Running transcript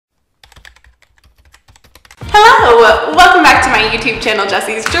Hello, welcome back to my YouTube channel,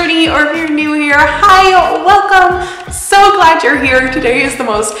 Jessi's Journey, or if you're new here, hi, welcome. So glad you're here. Today is the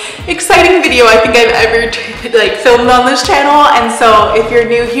most exciting video I think I've ever filmed on this channel, and so if you're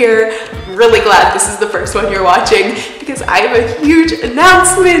new here, I'm really glad this is the first one you're watching because I have a huge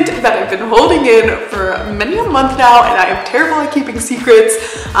announcement that I've been holding in for many a month now, and I am terrible at keeping secrets,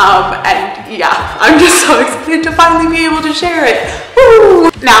 and yeah, I'm just so excited to finally be able to share it. Woo!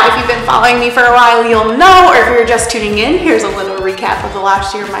 Now, if you've been following me for a while, you'll know, or if you're just tuning in, here's a little recap of the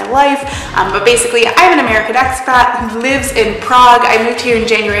last year of my life. But basically, I'm an American expat who lives in Prague. I moved here in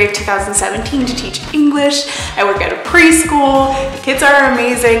January of 2017 to teach English. I work at a preschool. The kids are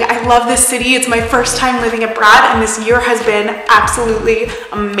amazing. I love this city. It's my first time living abroad, and this year has been absolutely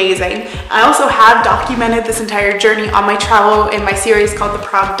amazing. I also have documented this entire journey on my travel in my series called The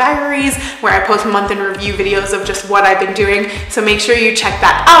Prague Diaries, where I post month in review videos of just what I've been doing. So make sure you check that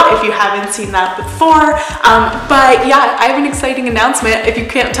out if you haven't seen that before. But yeah, I have an exciting announcement. If you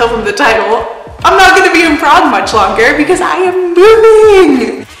can't tell from the title, I'm not going to be in Prague much longer because I am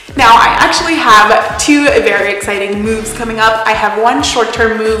moving. Now, I actually have two very exciting moves coming up. I have one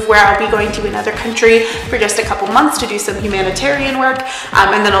short-term move where I'll be going to another country for just a couple months to do some humanitarian work,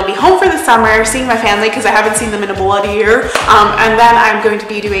 and then I'll be home for the summer seeing my family because I haven't seen them in a bloody year, and then I'm going to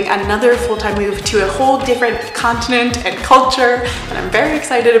be doing another full-time move to a whole different continent and culture, and I'm very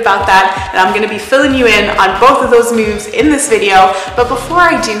excited about that, and I'm going to be filling you in on both of those moves in this video. But before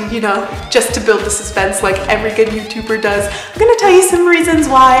I do, just to build the suspense like every good YouTuber does, I'm going to tell you some reasons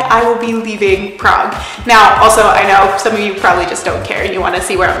why I will be leaving Prague. Now, also, I know some of you probably just don't care and you want to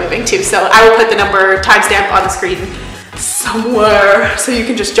see where I'm moving to, so I will put the number timestamp on the screen somewhere so you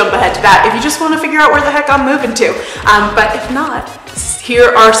can just jump ahead to that if you just want to figure out where the heck I'm moving to. But if not,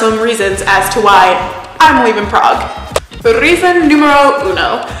 here are some reasons as to why I'm leaving Prague. Reason numero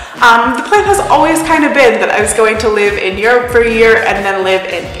uno. The plan has always kind of been that I was going to live in Europe for a year and then live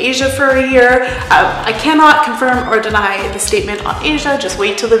in Asia for a year. I cannot confirm or deny the statement on Asia, just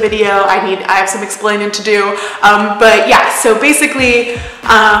wait till the video. I have some explaining to do. But yeah, so basically,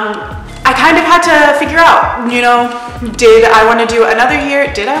 I kind of had to figure out, did I want to do another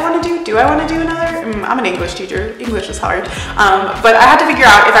year? Do I want to do another? I'm an English teacher. English is hard. But I had to figure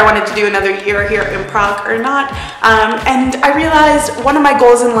out if I wanted to do another year here in Prague or not. And I realized one of my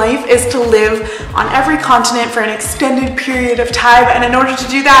goals in life is to live on every continent for an extended period of time. And in order to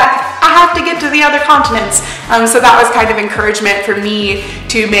do that, I have to get to the other continents. So that was kind of encouragement for me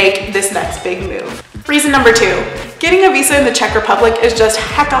to make this next big move. Reason number two, getting a visa in the Czech Republic is just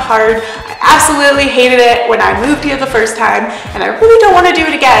hecka hard. I absolutely hated it when I moved here the first time, and I really don't want to do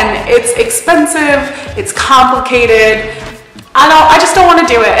it again. It's expensive, it's complicated. I just don't want to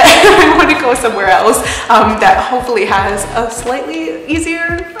do it. I want to go somewhere else that hopefully has a slightly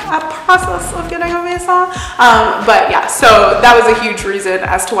easier process of getting a visa. But yeah, so that was a huge reason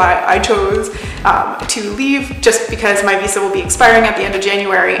as to why I chose to leave, just because my visa will be expiring at the end of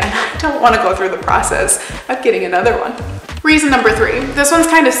January and I don't want to go through the process of getting another one. Reason number three, this one's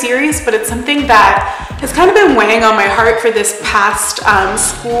kind of serious, but it's something that has kind of been weighing on my heart for this past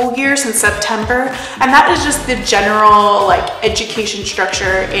school year since September, and that is just the general education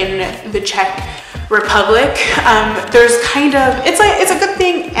structure in the Czech Republic. There's kind of, it's a good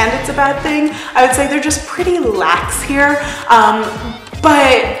thing and it's a bad thing. I would say they're just pretty lax here,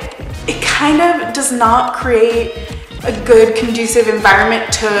 but it kind of does not create a good, conducive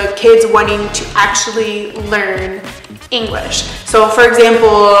environment to kids wanting to actually learn English. So for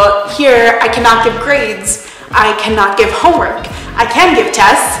example, here I cannot give grades, I cannot give homework, I can give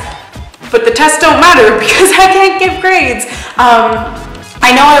tests, but the tests don't matter because I can't give grades.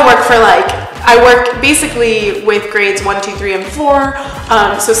 I know I work basically with grades 1, 2, 3, and 4.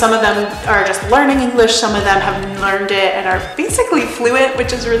 So some of them are just learning English, some of them have learned it and are basically fluent,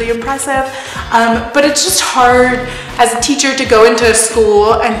 which is really impressive. But it's just hard as a teacher to go into a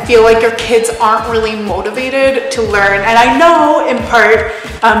school and feel like your kids aren't really motivated to learn. And I know in part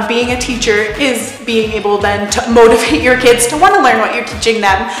being a teacher is being able then to motivate your kids to want to learn what you're teaching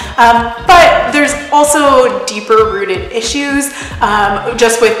them. But there's also deeper rooted issues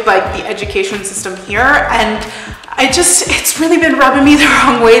just with the education system here, and it's really been rubbing me the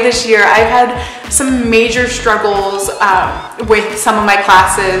wrong way this year. I've had some major struggles with some of my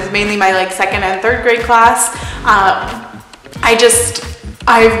classes, mainly my second and third grade class.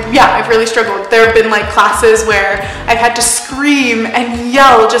 I've really struggled. There have been classes where I've had to scream and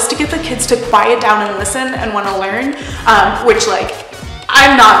yell just to get the kids to quiet down and listen and want to learn, which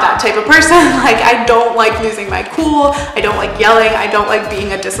I'm not that type of person. Like, I don't like losing my cool. I don't like yelling. I don't like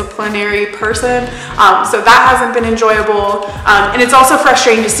being a disciplinary person. So that hasn't been enjoyable. And it's also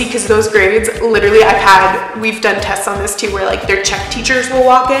frustrating to see because those grades, literally we've done tests on this too, where like their Czech teachers will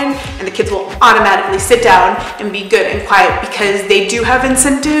walk in and the kids will automatically sit down and be good and quiet because they do have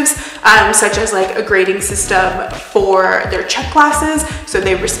incentives, such as like a grading system for their Czech classes. So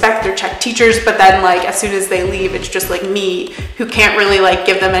they respect their Czech teachers, but then like as soon as they leave, it's just like me who can't really like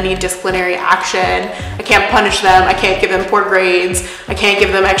give them any disciplinary action. I can't punish them. I can't give them poor grades. I can't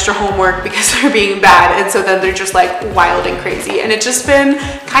give them extra homework because they're being bad. And so then they're just like wild and crazy. And it's just been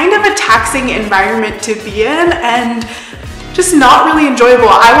kind of a taxing environment to be in and just not really enjoyable.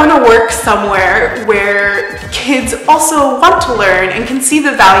 I want to work somewhere where kids also want to learn and can see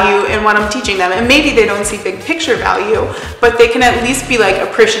the value in what I'm teaching them. And maybe they don't see big picture value, but they can at least be like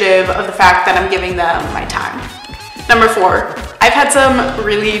appreciative of the fact that I'm giving them my time. Number 4, I've had some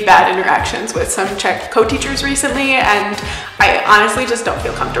really bad interactions with some Czech co-teachers recently, and I honestly just don't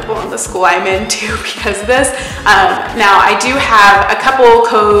feel comfortable in the school I'm in too because of this. Now I do have a couple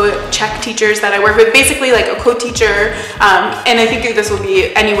co-Czech teachers that I work with, basically like a co-teacher, and I think this will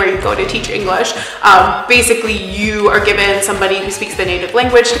be anywhere you go to teach English. Basically you are given somebody who speaks the native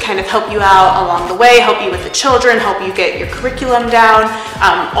language to kind of help you out along the way, help you with the children, help you get your curriculum down,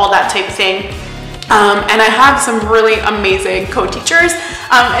 all that type of thing. And I have some really amazing co-teachers,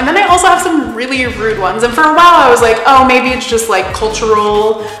 and then I also have some really rude ones. And for a while I was like, oh, maybe it's just like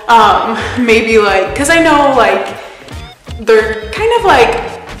cultural, maybe like, because I know like they're kind of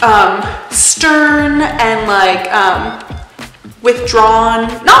like stern and like withdrawn,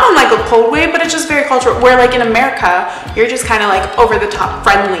 not in like a cold way, but it's just very cultural, where like in America you're just kind of like over the top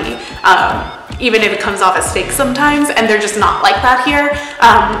friendly, even if it comes off as fake sometimes, and they're just not like that here.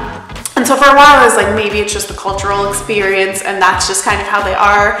 And so for a while I was like, maybe it's just the cultural experience and that's just kind of how they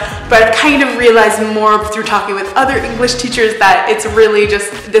are. But I kind of realized more through talking with other English teachers that it's really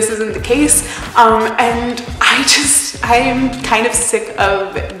just, this isn't the case. And I am kind of sick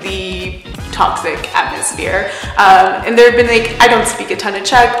of the toxic atmosphere. And there have been like, I don't speak a ton of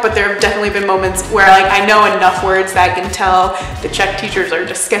Czech, but there have definitely been moments where like I know enough words that I can tell the Czech teachers are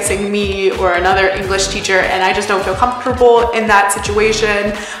discussing me or another English teacher, and I just don't feel comfortable in that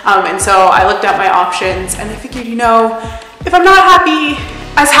situation. And so I looked at my options and I figured, you know, if I'm not happy,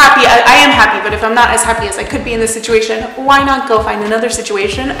 I am happy, but if I'm not as happy as I could be in this situation, why not go find another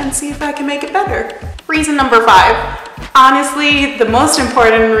situation and see if I can make it better? Reason number 5. Honestly, the most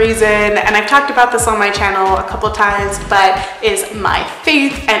important reason, and I've talked about this on my channel a couple times, but is my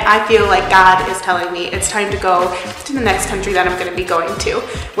faith, and I feel like God is telling me it's time to go to the next country that I'm going to be going to,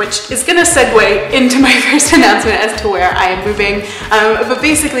 which is going to segue into my first announcement as to where I am moving. But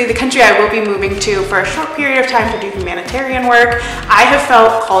basically, the country I will be moving to for a short period of time to do humanitarian work. I have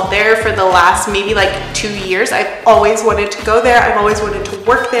felt called there for the last maybe like 2 years. I've always wanted to go there. I've always wanted to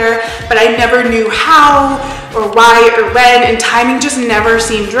work there, but I never knew how or why or when, and timing just never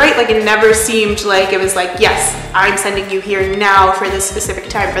seemed right. Like it never seemed like it was like, yes, I'm sending you here now for this specific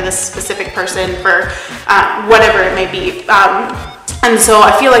time, for this specific person, for whatever it may be. And so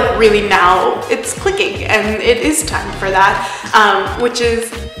I feel like really now it's clicking and it is time for that, which is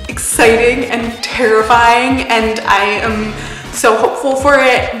exciting and terrifying, and I am so hopeful for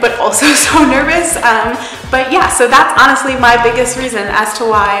it, but also so nervous. But yeah, so that's honestly my biggest reason as to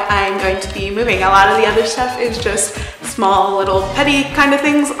why I'm going to be moving. A lot of the other stuff is just small little petty kind of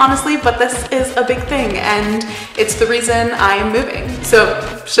things, honestly, but this is a big thing and it's the reason I'm moving.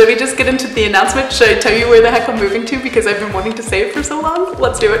 So should we just get into the announcement? Should I tell you where the heck I'm moving to because I've been wanting to say it for so long?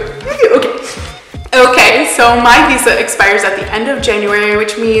 Let's do it. Okay, so my visa expires at the end of January,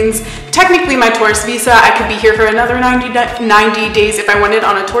 which means technically my tourist visa, I could be here for another 90 days if I wanted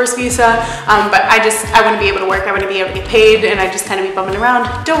on a tourist visa, but I want to be able to work, I want to be able to get paid, and I just kind of be bumming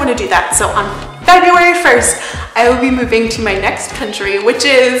around. Don't want to do that. So on February 1st, I will be moving to my next country, which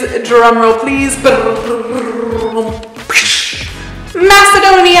is, drumroll please,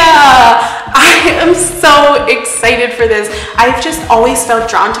 Macedonia! I am so excited for this. I've just always felt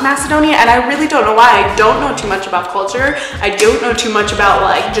drawn to Macedonia, and I really don't know why. I don't know too much about culture. I don't know too much about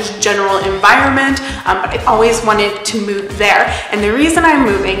like just general environment, but I always wanted to move there. And the reason I'm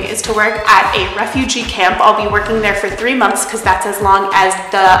moving is to work at a refugee camp. I'll be working there for 3 months because that's as long as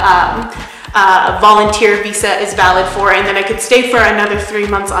the volunteer visa is valid for, and then I could stay for another 3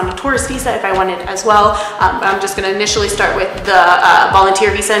 months on a tourist visa if I wanted as well. But I'm just going to initially start with the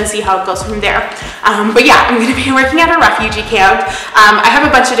volunteer visa and see how it goes from there. But yeah, I'm going to be working at a refugee camp. I have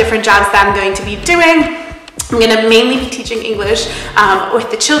a bunch of different jobs that I'm going to be doing. I'm going to mainly be teaching English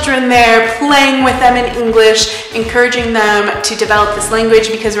with the children there, playing with them in English, encouraging them to develop this language,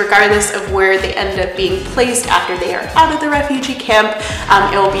 because regardless of where they end up being placed after they are out of the refugee camp,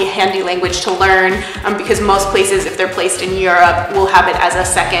 it will be a handy language to learn, because most places, if they're placed in Europe, will have it as a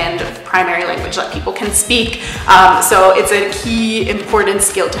second primary language that people can speak. So it's a key important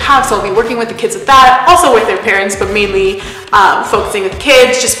skill to have. So I'll be working with the kids with that, also with their parents, but mainly focusing with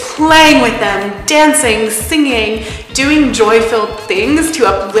kids, just playing with them, dancing, singing, doing joy-filled things to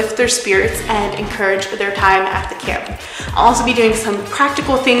uplift their spirits and encourage their time at the camp. I'll also be doing some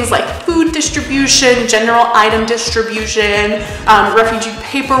practical things like food distribution, general item distribution, refugee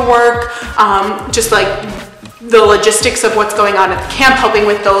paperwork, just like the logistics of what's going on at the camp, helping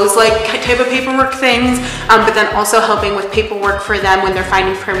with those like type of paperwork things, but then also helping with paperwork for them when they're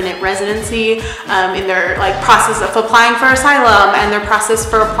finding permanent residency, in their like process of applying for asylum and their process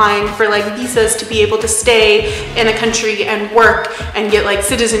for applying for like visas to be able to stay in a country and work and get like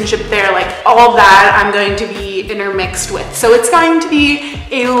citizenship there. Like all that I'm going to be intermixed with. So it's going to be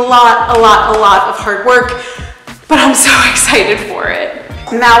a lot of hard work, but I'm so excited for it.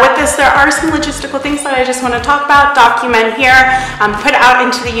 Now with this, there are some logistical things that I just want to talk about, document here, put out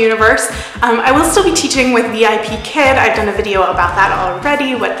into the universe. I will still be teaching with VIP Kid. I've done a video about that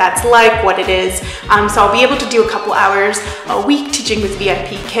already, what that's like, what it is. So I'll be able to do a couple hours a week teaching with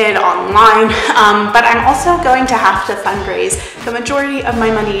VIP Kid online, but I'm also going to have to fundraise the majority of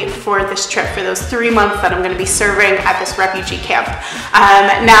my money for this trip, for those 3 months that I'm going to be serving at this refugee camp.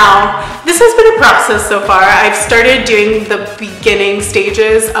 Now, this has been a process so far. I've started doing the beginning stages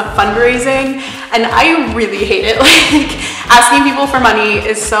of fundraising, and I really hate it. Like, asking people for money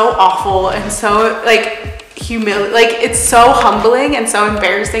is so awful and so like humiliating. Like, it's so humbling and so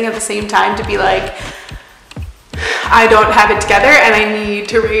embarrassing at the same time to be like, I don't have it together and I need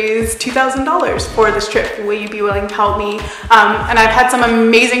to raise $2,000 for this trip. Will you be willing to help me? And I've had some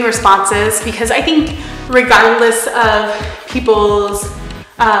amazing responses, because I think regardless of people's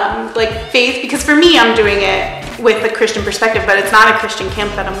like faith, because for me, I'm doing it with a Christian perspective, but it's not a Christian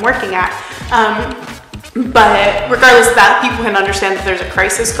camp that I'm working at. But regardless of that, people can understand that there's a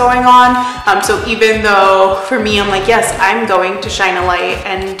crisis going on. So even though for me, I'm like, yes, I'm going to shine a light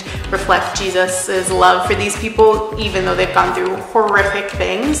and reflect Jesus's love for these people, even though they've gone through horrific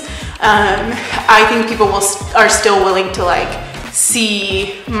things. I think people are still willing to like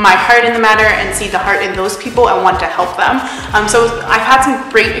see my heart in the matter and see the heart in those people and want to help them. So I've had some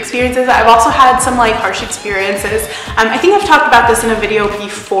great experiences. I've also had some like harsh experiences. I think I've talked about this in a video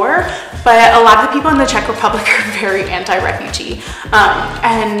before, but a lot of the people in the Czech Republic are very anti-refugee.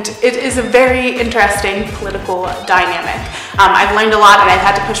 And it is a very interesting political dynamic. I've learned a lot, and I've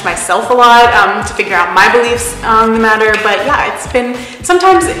had to push myself a lot to figure out my beliefs on the matter. But yeah,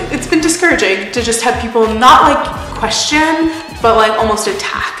 sometimes it's been discouraging to just have people not like question, but like almost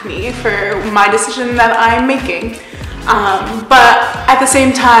attack me for my decision that I'm making. But at the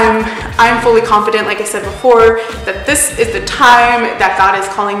same time, I'm fully confident, like I said before, that this is the time that God is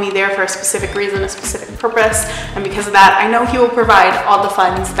calling me there for a specific reason, a specific purpose, and because of that, I know He will provide all the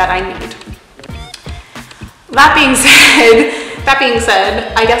funds that I need. That being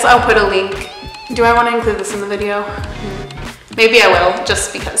said, I guess I'll put a link. Do I want to include this in the video? Maybe I will,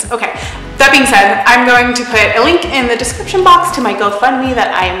 just because. Okay, that being said, I'm going to put a link in the description box to my GoFundMe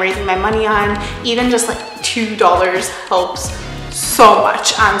that I am raising my money on. Even just like $2 helps so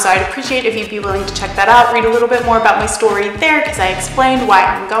much. So I'd appreciate if you'd be willing to check that out, read a little bit more about my story there, because I explained why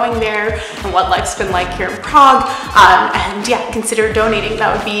I'm going there and what life's been like here in Prague. And yeah, consider donating.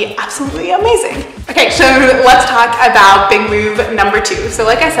 That would be absolutely amazing. Okay, so let's talk about big move number 2. So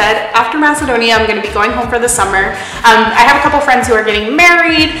like I said, after Macedonia, I'm going to be going home for the summer. I have a couple friends who are getting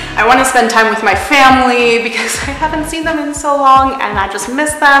married. I want to spend time with my family because I haven't seen them in so long and I just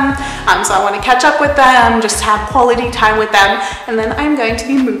miss them. So I want to catch up with them, just have quality time with them, and then I'm going to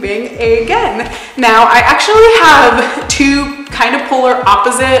be moving again. Now, I actually have 2 kind of polar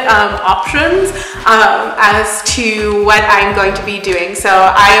opposite options as to what I'm going to be doing. So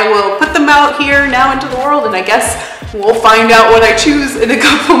I will put them out here now into the world, and I guess we'll find out what I choose in a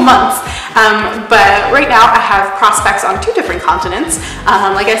couple months. But right now I have prospects on 2 different continents.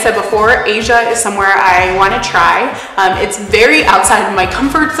 Like I said before, Asia is somewhere I want to try. It's very outside of my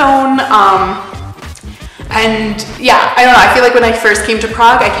comfort zone. And yeah, I don't know, I feel like when I first came to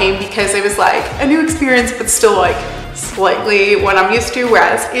Prague, I came because it was like a new experience, but still like slightly what I'm used to,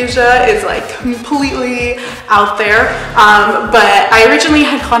 whereas Asia is like completely out there. But I originally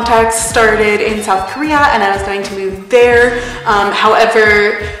had contacts started in South Korea and I was going to move there.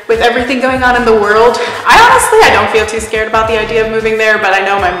 However, with everything going on in the world, I don't feel too scared about the idea of moving there, but I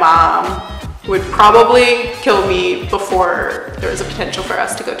know my mom would probably kill me before there was a potential for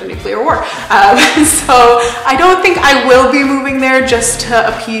us to go to nuclear war. So I don't think I will be moving there just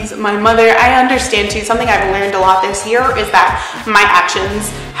to appease my mother. I understand too, something I've learned a lot this year is that my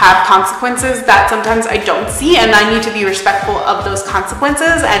actions have consequences that sometimes I don't see, and I need to be respectful of those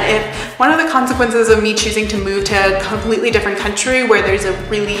consequences. And if one of the consequences of me choosing to move to a completely different country where there's a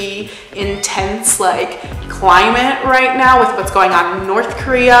really intense like climate right now with what's going on in North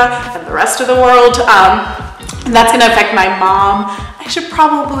Korea and the rest of the world, and that's going to affect my mom, I should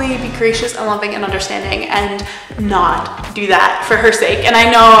probably be gracious and loving and understanding and not do that for her sake. And I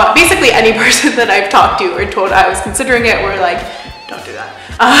know basically any person that I've talked to or told I was considering it were like, don't do that.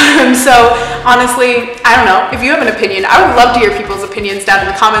 So honestly, I don't know. If you have an opinion, I would love to hear people's opinions down in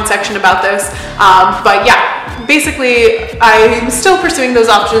the comment section about this. But yeah, basically I'm still pursuing those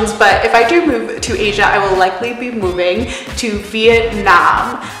options, but if I do move to Asia, I will likely be moving to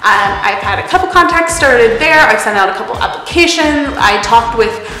Vietnam. I've had a couple contacts started there. I've sent out a couple applications. I talked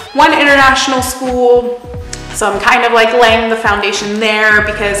with one international school, so I'm kind of like laying the foundation there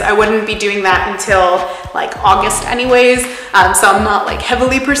because I wouldn't be doing that until like August anyways. So I'm not like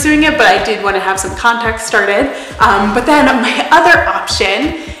heavily pursuing it, but I did want to have some contacts started. But then my other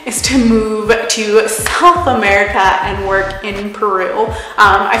option is to move to South America and work in Peru.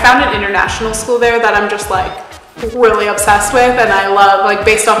 I found an international school there that I'm just like really obsessed with, and I love, like,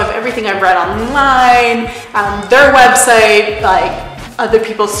 based off of everything I've read online, their website, like other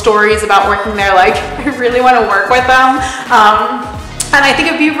people's stories about working there, like I really want to work with them. And I think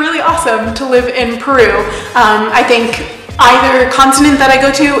it'd be really awesome to live in Peru. I think either continent that I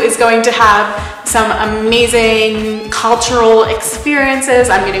go to is going to have some amazing cultural experiences.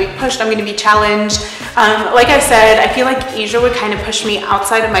 I'm going to be pushed, I'm going to be challenged. Like I said, I feel like Asia would kind of push me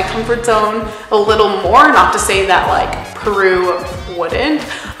outside of my comfort zone a little more, not to say that like Peru wouldn't,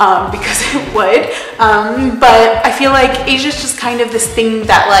 because it would, but I feel like Asia's just kind of this thing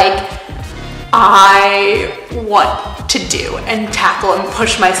that like I want to do and tackle and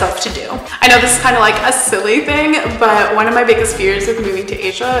push myself to do. I know this is kind of like a silly thing, but one of my biggest fears with moving to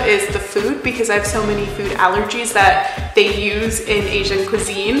Asia is the food, because I have so many food allergies that they use in Asian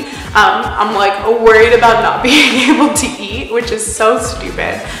cuisine. I'm like worried about not being able to eat, which is so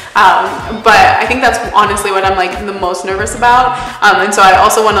stupid. But I think that's honestly what I'm like the most nervous about. And so I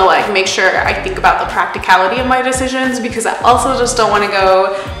also want to like make sure I think about the practicality of my decisions, because I also just don't want to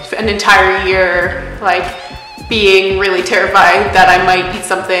go an entire year like being really terrified that I might eat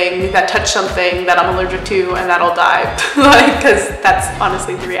something that touched something that I'm allergic to and that I'll die. Like, because that's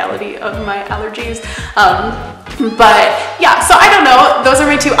honestly the reality of my allergies. But yeah, so I don't know, those are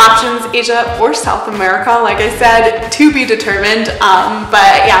my two options, Asia or South America, like I said, to be determined.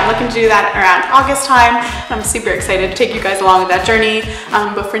 But yeah, I'm looking to do that around August time. I'm super excited to take you guys along with that journey.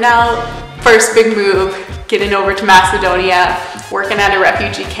 But for now, first big move, getting over to Macedonia, working at a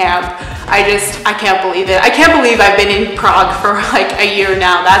refugee camp. I can't believe it. I can't believe I've been in Prague for like a year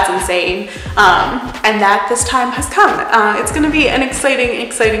now. That's insane. And that this time has come. It's gonna be an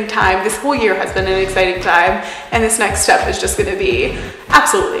exciting time. This whole year has been an exciting time, and this next step is just gonna be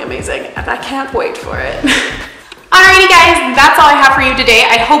absolutely amazing, and I can't wait for it. Alrighty guys, that's all I have for you today.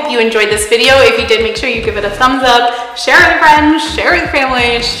 I hope you enjoyed this video. If you did, make sure you give it a thumbs up, share it with friends, share it with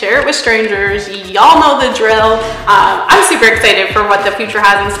family, share it with strangers. Y'all know the drill. I'm super excited for what the future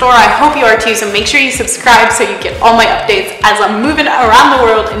has in store. I hope you are too, so make sure you subscribe so you get all my updates as I'm moving around the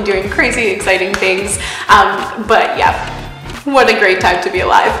world and doing crazy, exciting things. But yeah, what a great time to be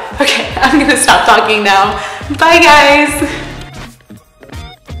alive. Okay, I'm gonna stop talking now. Bye guys.